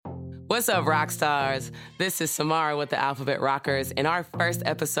What's up, rock stars? This is Samara with the Alphabet Rockers in our first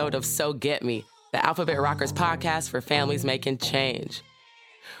episode of So Get Me, the Alphabet Rockers podcast for families making change.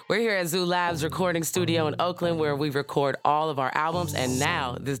 We're here at Zoo Labs recording studio in Oakland where we record all of our albums and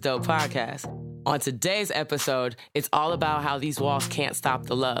now this dope podcast. On today's episode, it's all about how these walls can't stop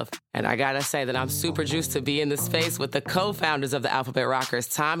the love. And I gotta say that I'm super juiced to be in this space with the co-founders of the Alphabet Rockers,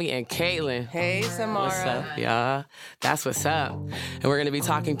 Tommy and Caitlin. Hey, Samara. What's up, y'all? That's what's up. And we're gonna be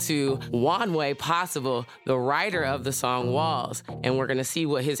talking to Wanway Possible, the writer of the song Walls. And we're gonna see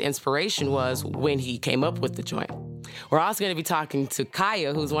what his inspiration was when he came up with the joint. We're also going to be talking to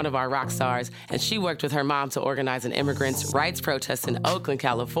Kaya, who's one of our rock stars, and she worked with her mom to organize an immigrants' rights protest in Oakland,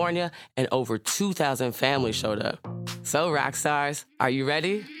 California, and over 2,000 families showed up. So, rock stars, are you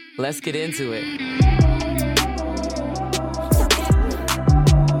ready? Let's get into it.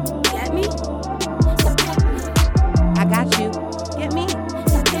 Get me? I got you. Get me?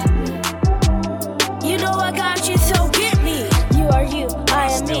 You know I got you, so get me. You are you, I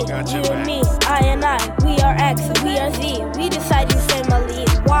am me. You and me, I and I. We are X, we are Z. We decide you family.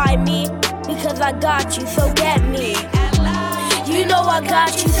 Why me? Because I got you, so get me. You know I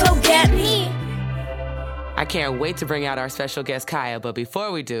got you, so get me. I can't wait to bring out our special guest, Kaya, but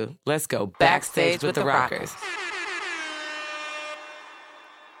before we do, let's go backstage with the Rockers.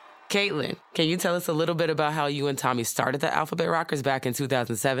 Caitlin, can you tell us a little bit about how you and Tommy started the Alphabet Rockers back in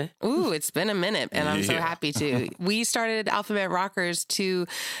 2007? Ooh, it's been a minute, and I'm so happy to. We started Alphabet Rockers to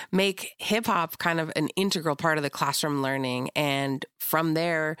make hip-hop kind of an integral part of the classroom learning, and from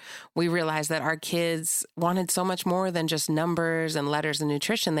there, we realized that our kids wanted so much more than just numbers and letters and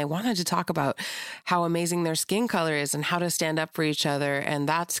nutrition. They wanted to talk about how amazing their skin color is and how to stand up for each other, and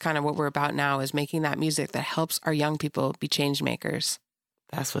that's kind of what we're about now, is making that music that helps our young people be change makers.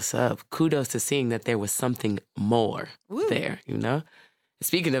 That's what's up. Kudos to seeing that there was something more there, you know?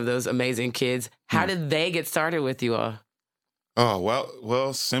 Speaking of those amazing kids, how did they get started with you all? Oh,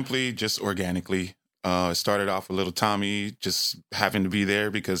 well, simply just organically. It started off with little Tommy just having to be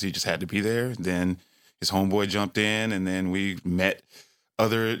there because he just had to be there. Then his homeboy jumped in, and then we met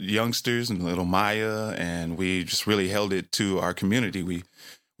other youngsters and little Maya, and we just really held it to our community. We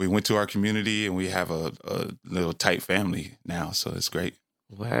went to our community, and we have a little tight family now, so it's great.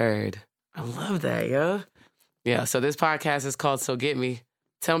 Word. I love that, yo. Yeah, so this podcast is called So Get Me.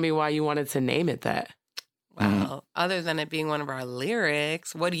 Tell me why you wanted to name it that. Wow. Other than it being one of our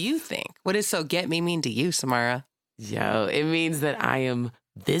lyrics, what do you think? What does So Get Me mean to you, Samara? Yo, it means that I am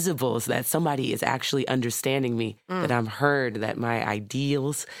visible, so that somebody is actually understanding me, that I'm heard, that my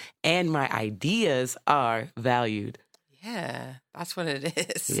ideals and my ideas are valued. Yeah, that's what it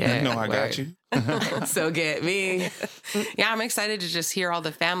is. Yeah, I got you. So get me. Yeah, I'm excited to just hear all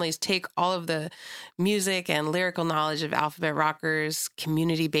the families take all of the music and lyrical knowledge of Alphabet Rockers,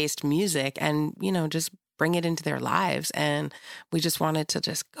 community-based music, and, just bring it into their lives. And we just wanted to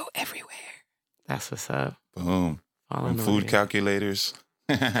just go everywhere. That's what's up. Boom. And food calculators.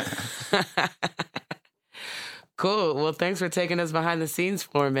 Cool. Well, thanks for taking us behind the scenes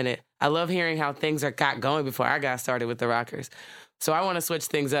for a minute. I love hearing how things got going before I got started with the Rockers. So I want to switch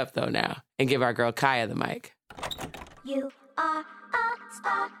things up, though, now, and give our girl Kaya the mic. You are a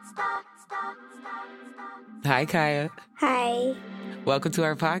star. Hi, Kaya. Hi. Welcome to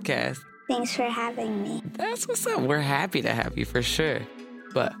our podcast. Thanks for having me. That's what's up. We're happy to have you, for sure.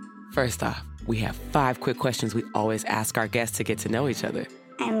 But first off, we have 5 quick questions we always ask our guests to get to know each other.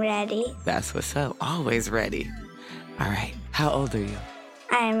 I'm ready. That's what's up. Always ready. All right. How old are you?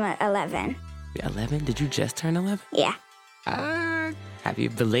 I'm 11. 11? Did you just turn 11? Yeah. Happy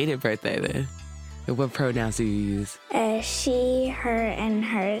belated birthday, then. And what pronouns do you use? She, her, and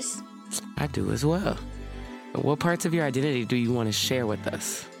hers. I do as well. But what parts of your identity do you want to share with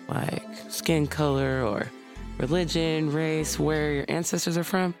us? Like skin color or religion, race, where your ancestors are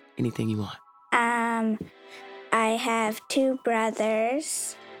from? Anything you want. I have 2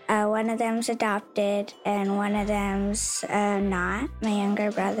 brothers. One of them's adopted, and one of them's not. My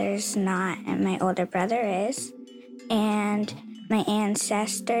younger brother's not, and my older brother is. And my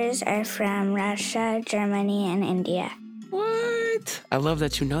ancestors are from Russia, Germany, and India. What? I love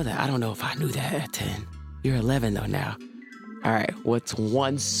that you know that. I don't know if I knew that at 10. You're 11, though, now. All right. What's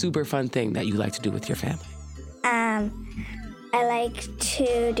one super fun thing that you like to do with your family? I like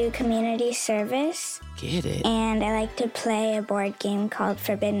to do community service. Get it. And I like to play a board game called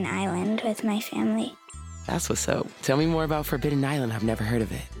Forbidden Island with my family. That's what's up. Tell me more about Forbidden Island. I've never heard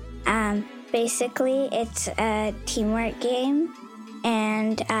of it. Basically, it's a teamwork game.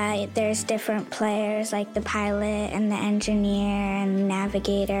 And there's different players, like the pilot and the engineer and the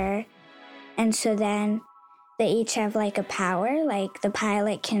navigator. And so then they each have like a power. Like the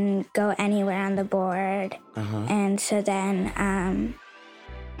pilot can go anywhere on the board. And so then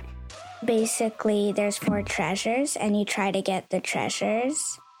basically there's 4 treasures, and you try to get the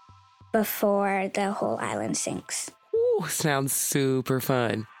treasures before the whole island sinks. Ooh, sounds super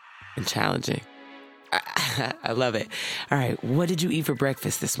fun and challenging. I love it. All right, what did you eat for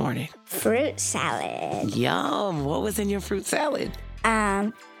breakfast this morning? Fruit salad. Yum. What was in your fruit salad?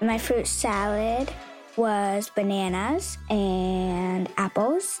 My fruit salad was bananas and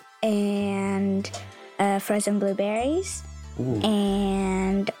apples and frozen blueberries. Ooh.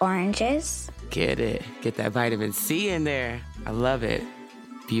 And oranges. Get it. Get that vitamin C in there. I love it.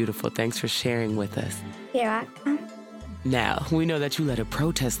 Beautiful. Thanks for sharing with us. You're welcome. Now, we know that you led a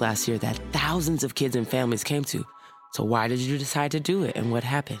protest last year that thousands of kids and families came to. So why did you decide to do it, and what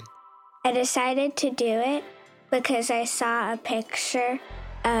happened? I decided to do it because I saw a picture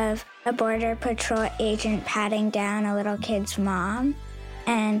of a Border Patrol agent patting down a little kid's mom,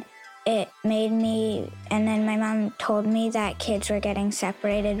 and it made me, and then my mom told me that kids were getting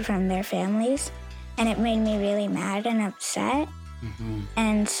separated from their families, and it made me really mad and upset.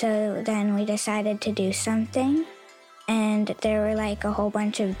 And so then we decided to do something. And there were like a whole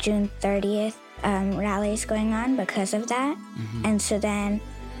bunch of June 30th rallies going on because of that. And so then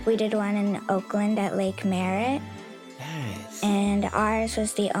we did one in Oakland at Lake Merritt. Nice. And ours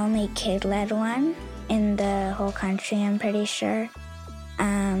was the only kid-led one in the whole country, I'm pretty sure.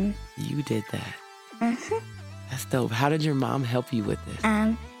 You did that. That's dope. How did your mom help you with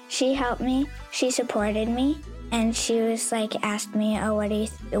this? She helped me. She supported me. And she was like, asked me, oh, what do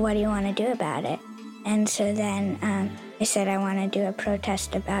you want to do about it? And so then I said I want to do a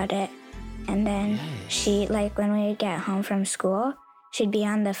protest about it. And then she, like, when we would get home from school, she'd be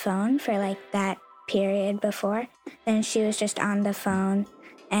on the phone for, like, that period before. Then she was just on the phone,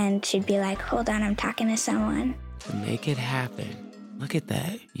 and she'd be like, hold on, I'm talking to someone. To make it happen. Look at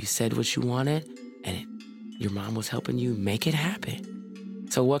that. You said what you wanted, and your mom was helping you make it happen.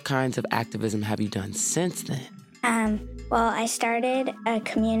 So what kinds of activism have you done since then? Well, I started a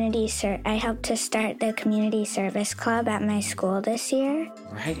I helped to start the community service club at my school this year.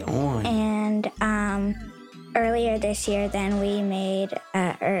 Right on. And earlier this year, then we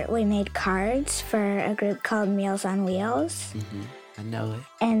made cards for a group called Meals on Wheels. I know it.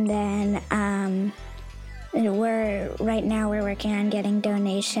 And then we're working on getting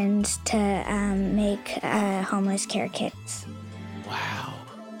donations to make homeless care kits. Wow.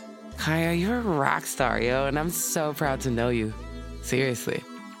 Kaya, you're a rock star, yo, and I'm so proud to know you. Seriously.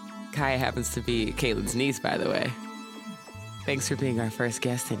 Kaya happens to be Caitlin's niece, by the way. Thanks for being our first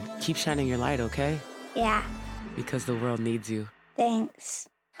guest, and keep shining your light, okay? Yeah. Because the world needs you. Thanks.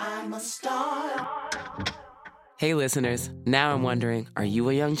 I'm a star. Hey, listeners. Now I'm wondering, are you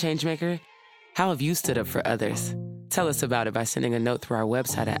a young changemaker? How have you stood up for others? Tell us about it by sending a note through our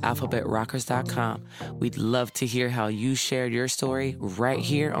website at alphabetrockers.com. We'd love to hear how you shared your story right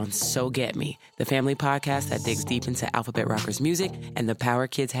here on So Get Me, the family podcast that digs deep into Alphabet Rockers music and the power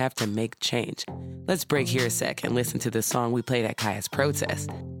kids have to make change. Let's break here a sec and listen to the song we played at Kaya's protest.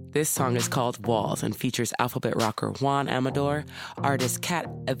 This song is called Walls and features Alphabet rocker Juan Amador, artist Kat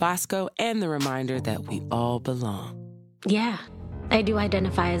Evasco, and the reminder that we all belong. Yeah, I do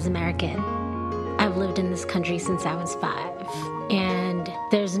identify as American. I've lived in this country since I was 5, and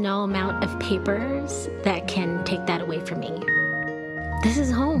there's no amount of papers that can take that away from me. This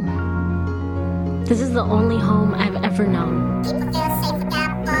is home. This is the only home I've ever known.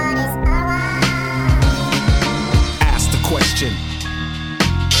 Ask the question,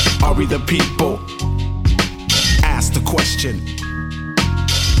 are we the people? Ask the question,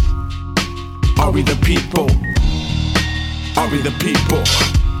 are we the people? Are we the people?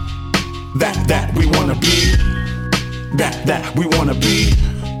 That we wanna be. That we wanna be.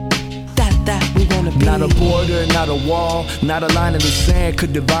 That we wanna be. Not a border, not a wall, not a line in the sand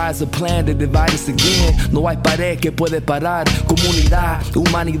could devise a plan to divide us again. No hay pared que puede parar. Comunidad,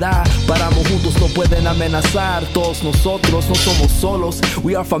 humanidad, paramos juntos, no pueden amenazar. Todos nosotros no somos solos.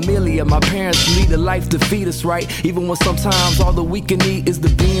 We are familia. My parents lead a life to feed us right. Even when sometimes all that we can eat is the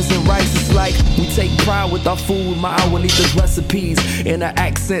beans and rice. It's like we take pride with our food. My abuelita's recipes in an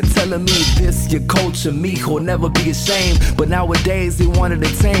accent telling me this your culture, mijo, never be ashamed. But nowadays they want to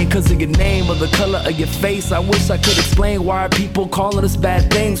attain cause of your name or the color of your face. I wish I could explain why people calling us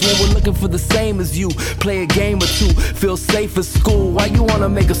bad things when we're looking for the same as you. Play a game or two, feel safe at school. Why you wanna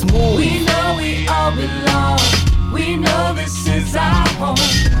make us move? We know we all belong. We know this is our home.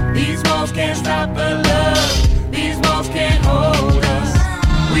 These walls can't stop the love. These walls can't hold us.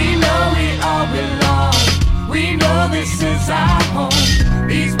 We know we all belong. We know this is our home.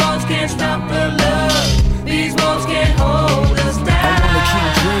 These walls can't stop the love. These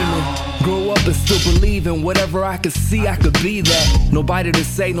believe in whatever I could see, I could be that. Nobody to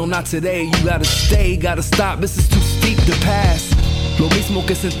say, no, not today. You gotta stay, gotta stop, this is too steep to pass. Lo mismo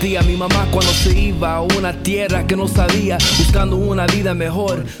que sentía mi mamá cuando se iba a una tierra que no sabía, buscando una vida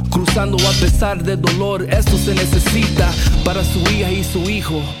mejor, cruzando a pesar del dolor. Esto se necesita para su hija y su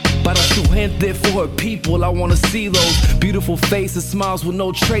hijo, para su gente, for her people. I wanna see those beautiful faces, smiles with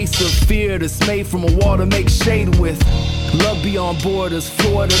no trace of fear, that's made from a wall to make shade with. Love beyond borders,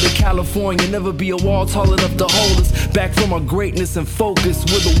 Florida to California, never be a wall tall enough to hold us back from our greatness and focus.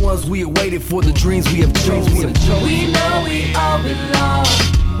 We're the ones we have waited for, the dreams we have chosen. We know we all belong.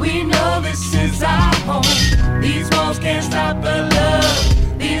 We know this is our home. These walls can't stop the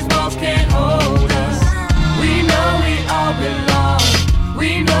love. These walls can't hold us. We know we all belong.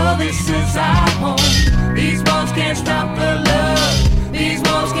 We know this is our home. These walls can't stop the love. These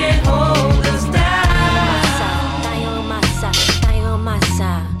walls can't hold us down.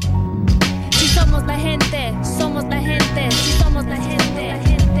 Si somos la gente, somos la gente. Si somos la gente, la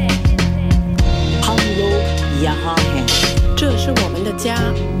gente. हम लोग यहाँ हैं. 这是我们的家.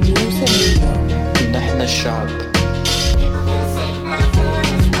 نحن الشعب.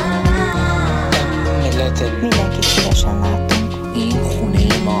 ملت این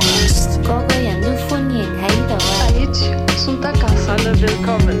خونه ما است. 個個人都歡迎喺度啊. Aici sunt acasă. Alle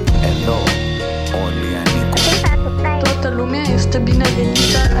willkommen. Hello, Olianico. Toată lumea este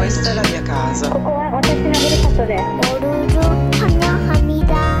binevenită aici. Questa è la mia casa.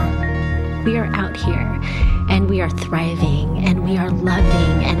 We are out here, and we are thriving, and we are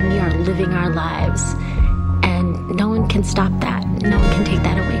loving, and we are living our lives. And no one can stop that. No one can take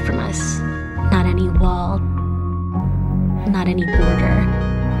that away from us. Not any wall, not any border,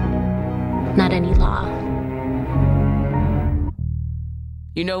 not any law.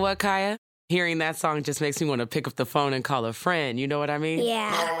 You know what, Kaya? Hearing that song just makes me want to pick up the phone and call a friend. You know what I mean?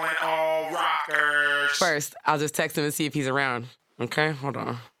 Yeah. Going all rockers. First, I'll just text him and see if he's around. Okay, hold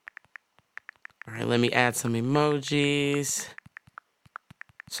on. All right, let me add some emojis.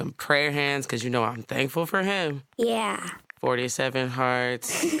 Some prayer hands, because you know I'm thankful for him. Yeah. 47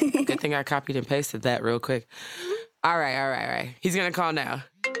 hearts. Good thing I copied and pasted that real quick. All right. He's going to call now.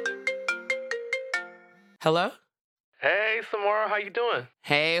 Hello? Hey, Samara, how you doing?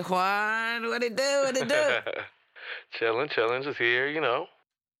 Hey, Juan. What it do? Chilling, just here, you know.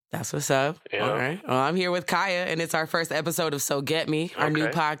 That's what's up. Yeah. All right. Well, I'm here with Kaya, and it's our first episode of So Get Me, our new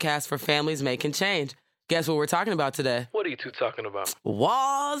podcast for families making change. Guess what we're talking about today? What are you two talking about?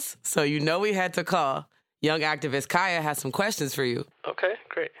 Walls. So you know we had to call. Young activist Kaya has some questions for you. Okay,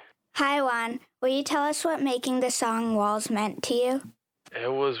 great. Hi, Juan. Will you tell us what making the song Walls meant to you?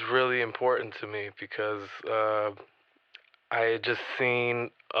 It was really important to me because I had just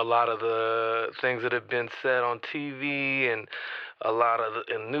seen a lot of the things that had been said on TV and a lot of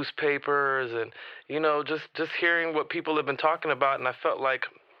in newspapers and, you know, just hearing what people have been talking about. And I felt like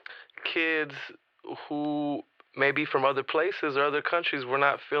kids who maybe from other places or other countries were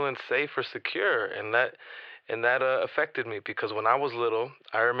not feeling safe or secure. And that affected me because when I was little,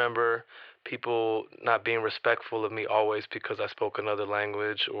 I remember people not being respectful of me always because I spoke another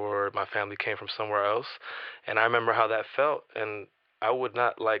language or my family came from somewhere else. And I remember how that felt, and I would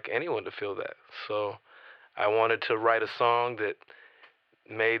not like anyone to feel that. So I wanted to write a song that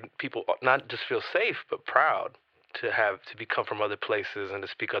made people not just feel safe, but proud to come from other places and to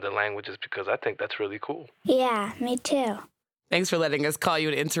speak other languages because I think that's really cool. Yeah, me too. Thanks for letting us call you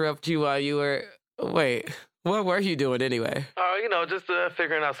and interrupt you while you were... Wait, what were you doing anyway? You know, just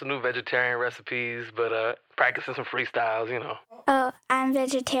figuring out some new vegetarian recipes, but practicing some freestyles, you know. Oh, I'm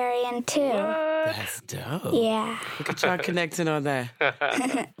vegetarian too. What? That's dope. Yeah. Look at y'all connecting on that.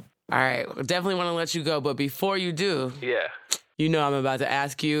 All right, definitely want to let you go, but before you do... Yeah. You know I'm about to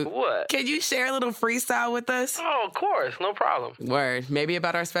ask you. What? Can you share a little freestyle with us? Oh, of course. No problem. Word. Maybe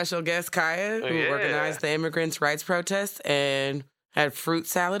about our special guest, Kaya, who organized the immigrants' rights protest and had fruit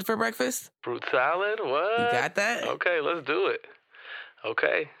salad for breakfast. Fruit salad? What? You got that? Okay, let's do it.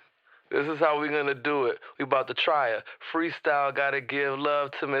 Okay. This is how we're going to do it. We about to try it. Freestyle gotta give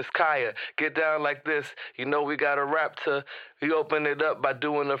love to Miss Kaya. Get down like this. You know we got to rap to... We open it up by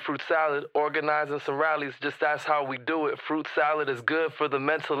doing a fruit salad, organizing some rallies. Just that's how we do it. Fruit salad is good for the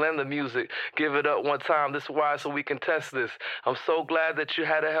mental and the music. Give it up one time. This is why so we can test this. I'm so glad that you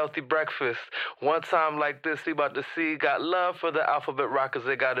had a healthy breakfast. One time like this, we about to see. Got love for the alphabet rockers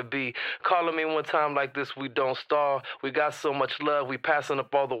they gotta be. Calling me one time like this, we don't stall. We got so much love, we passing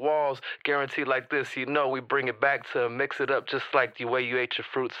up all the walls. Guaranteed like this, you know we bring it back to mix it up just like the way you ate your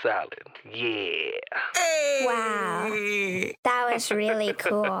fruit salad. Yeah. Hey. Wow. it. That was really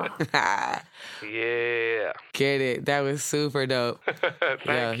cool. Yeah. Get it. That was super dope.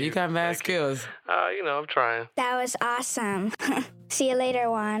 Thank you got mad skills. I'm trying. That was awesome. See you later,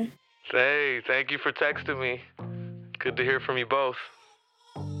 Juan. Hey, thank you for texting me. Good to hear from you both.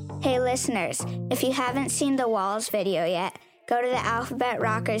 Hey, listeners, if you haven't seen the Walls video yet, go to the Alphabet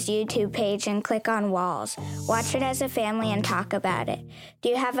Rockers YouTube page and click on Walls. Watch it as a family and talk about it. Do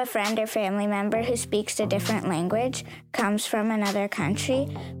you have a friend or family member who speaks a different language, comes from another country?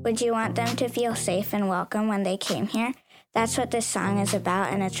 Would you want them to feel safe and welcome when they came here? That's what this song is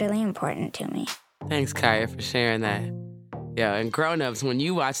about, and it's really important to me. Thanks, Kaya, for sharing that. Yeah, and grown-ups, when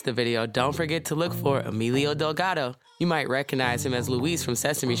you watch the video, don't forget to look for Emilio Delgado. You might recognize him as Luis from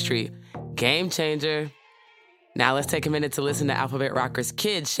Sesame Street. Game changer. Now let's take a minute to listen to Alphabet Rockers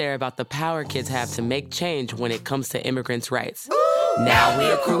kids share about the power kids have to make change when it comes to immigrants' rights. Ooh, now we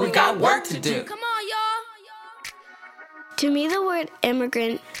a crew, we got work to do. Come on, y'all. To me, the word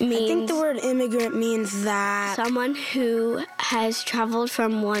immigrant means... I think the word immigrant means that... someone who has traveled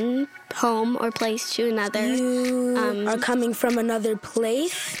from one home or place to another. You are coming from another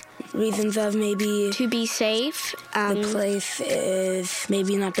place. Reasons of maybe... to be safe. The place is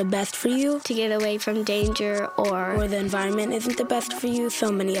maybe not the best for you. To get away from danger or the environment isn't the best for you. So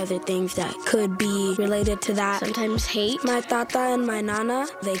many other things that could be related to that. Sometimes hate. My tata and my nana,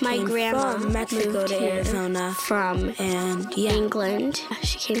 they came from Mexico to Arizona. From England.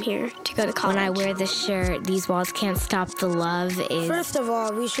 She came here to go to college. When I wear this shirt, these walls can't stop the love is... First of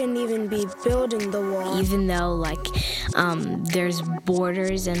all, we shouldn't even be building the wall. Even though, there's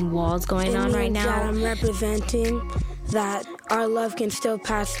borders and walls going on right now. That I'm representing that our love can still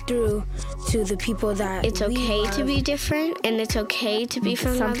pass through to the people that it's okay to be different, and it's okay to be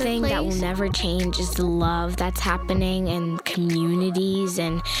from another place. Something that will never change is the love that's happening in communities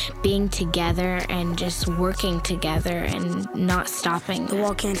and being together and just working together and not stopping. The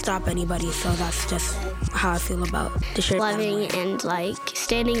wall can't stop anybody, so that's just how I feel about the shirt. Loving and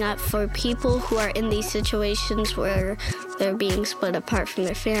standing up for people who are in these situations where they're being split apart from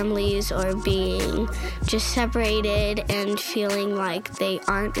their families or being just separated and feeling like they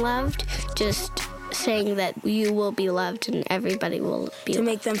aren't loved. Just saying that you will be loved and everybody will be loved. To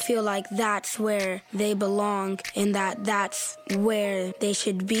make them feel like that's where they belong and that that's where they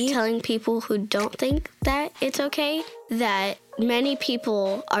should be. Telling people who don't think that it's okay that many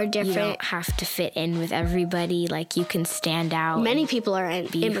people are different. You don't have to fit in with everybody. You can stand out. Many people are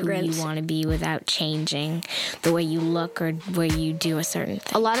immigrants. Who you want to be without changing the way you look or where you do a certain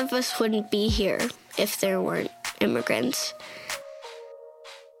thing. A lot of us wouldn't be here if there weren't immigrants.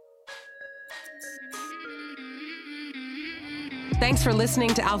 Thanks for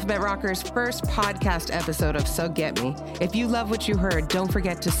listening to Alphabet Rockers' first podcast episode of So Get Me. If you love what you heard, don't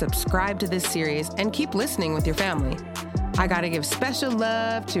forget to subscribe to this series and keep listening with your family. I gotta give special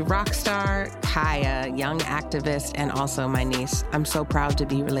love to rock star Kaya, young activist, and also my niece. I'm so proud to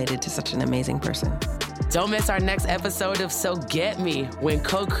be related to such an amazing person. Don't miss our next episode of So Get Me, when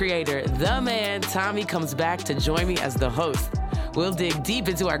co-creator, the man, Tommy, comes back to join me as the host. We'll dig deep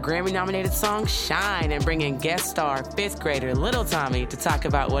into our Grammy-nominated song, Shine, and bring in guest star, 5th grader, Little Tommy, to talk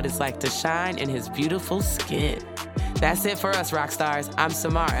about what it's like to shine in his beautiful skin. That's it for us, rock stars. I'm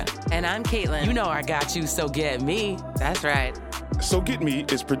Samara. And I'm Caitlin. You know I got you, so get me. That's right. So Get Me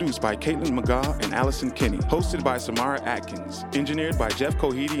is produced by Caitlin McGaw and Allison Kinney. Hosted by Samara Atkins. Engineered by Jeff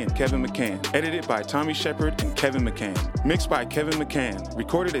Cohedy and Kevin McCann. Edited by Tommy Shepard and Kevin McCann. Mixed by Kevin McCann.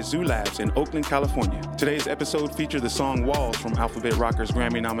 Recorded at Zoo Labs in Oakland, California. Today's episode featured the song Walls from Alphabet Rockers'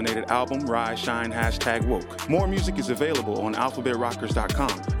 Grammy-nominated album, Rise, Shine, #Woke. More music is available on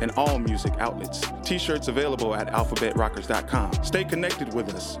alphabetrockers.com and all music outlets. T-shirts available at alphabetrockers.com. Stay connected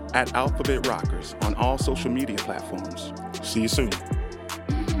with us at Alphabet Rockers on all social media platforms. See you soon. Get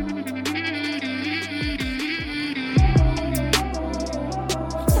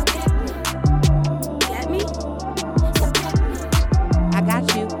me? I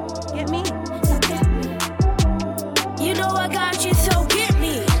got you. Get me? You know I got you, so get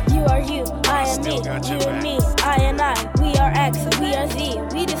me. You are you, I am me. You and me, I and I. We are X, we are Z.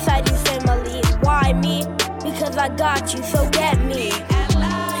 We decide you family. Why me? Because I got you, so get me.